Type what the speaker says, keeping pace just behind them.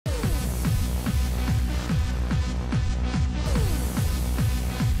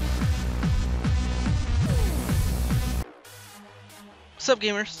What's up,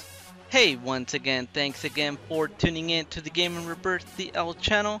 gamers? Hey, once again, thanks again for tuning in to the Game and Rebirth DL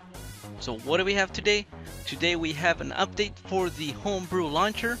channel. So what do we have today? Today we have an update for the Homebrew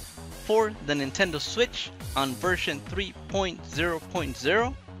launcher for the Nintendo Switch on version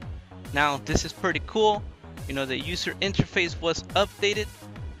 3.0.0. Now this is pretty cool. You know, the user interface was updated.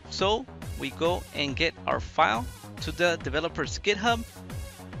 So we go and get our file to the developer's GitHub.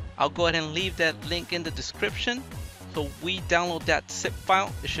 I'll go ahead and leave that link in the description. So we download that zip file.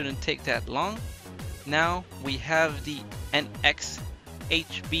 It shouldn't take that long. Now we have the NX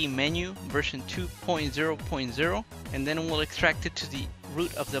hbmenu version 2.0.0, and then we'll extract it to the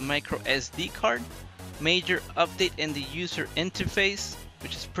root of the micro SD card. Major update in the user interface,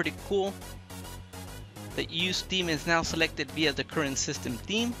 which is pretty cool. The use theme is now selected via the current system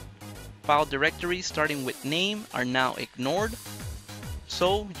theme. File directories starting with name are now ignored.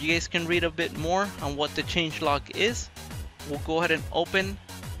 So you guys can read a bit more on what the changelog is. We'll go ahead and open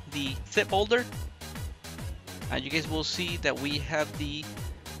the zip folder. And you guys will see that we have the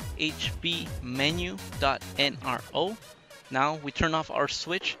hbmenu.nro. Now we turn off our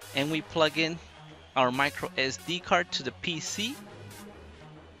switch and we plug in our micro SD card to the PC. You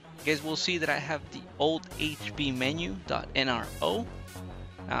guys will see that I have the old hbmenu.nro.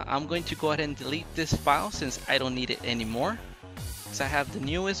 Now I'm going to go ahead and delete this file since I don't need it anymore. I have the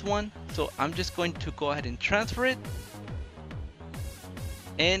newest one, so I'm just going to go ahead and transfer it.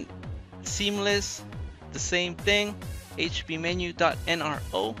 And seamless, the same thing,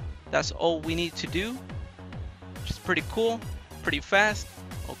 hbmenu.nro. That's all we need to do, which is pretty cool, pretty fast.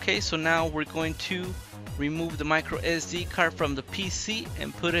 Okay, so now we're going to remove the micro SD card from the PC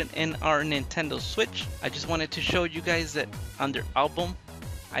and put it in our Nintendo Switch. I just wanted to show you guys that under album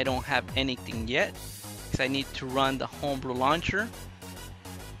I don't have anything yet, because I need to run the Homebrew launcher.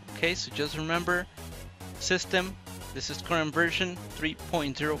 Okay, so just remember, system, this is current version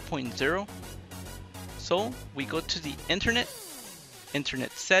 3.0.0. So we go to the internet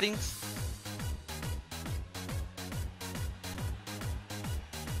settings.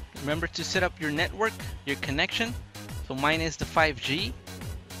 Remember to set up your network, your connection. So mine is the 5G.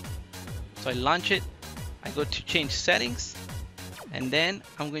 So I launch it, I go to change settings, and then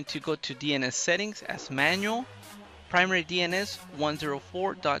I'm going to go to DNS settings as manual. Primary DNS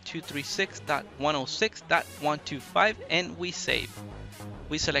 104.236.106.125, and we save.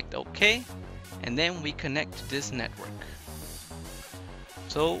 We select OK, and then we connect to this network.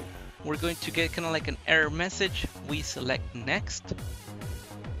 So we're going to get kind of like an error message. We select next.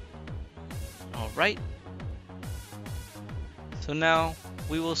 Alright. So now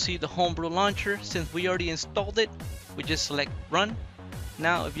we will see the Homebrew launcher. Since we already installed it, we just select run.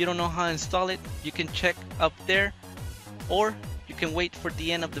 Now if you don't know how to install it, you can check up there, or you can wait for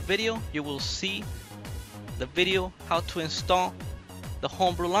the end of the video. You will see the video how to install the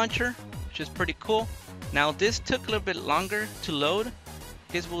Homebrew launcher, which is pretty cool. Now this took a little bit longer to load.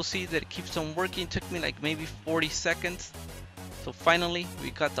 You guys will see that it keeps on working. It took me like maybe 40 seconds. So finally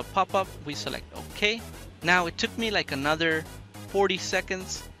we got the pop-up. We select OK. Now it took me like another 40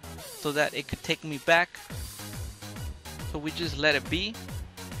 seconds so that it could take me back. So we just let it be.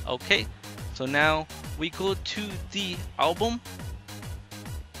 Okay, so now we go to the album,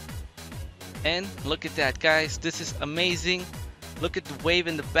 and look at that, guys. This is amazing. Look at the wave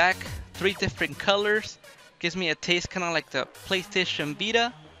in the back, 3 different colors. Gives me a taste kind of like the PlayStation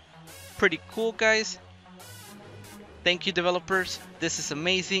Vita. Pretty cool, guys. Thank you, developers. This is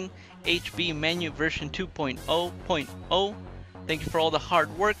amazing. hbmenu version 2.0.0. Thank you for all the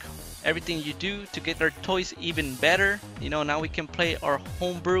hard work, everything you do to get our toys even better. You know, now we can play our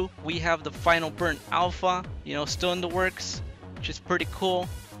Homebrew. We have the final burn alpha, you know, still in the works, which is pretty cool.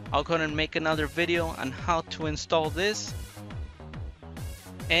 I'll go ahead and make another video on how to install this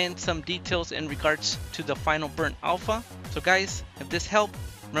and some details in regards to the final burn alpha. So guys, if this helped,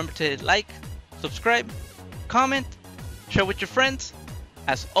 remember to hit like, subscribe, comment, share with your friends.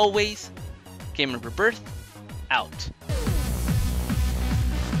 As always, Game and Rebirth out.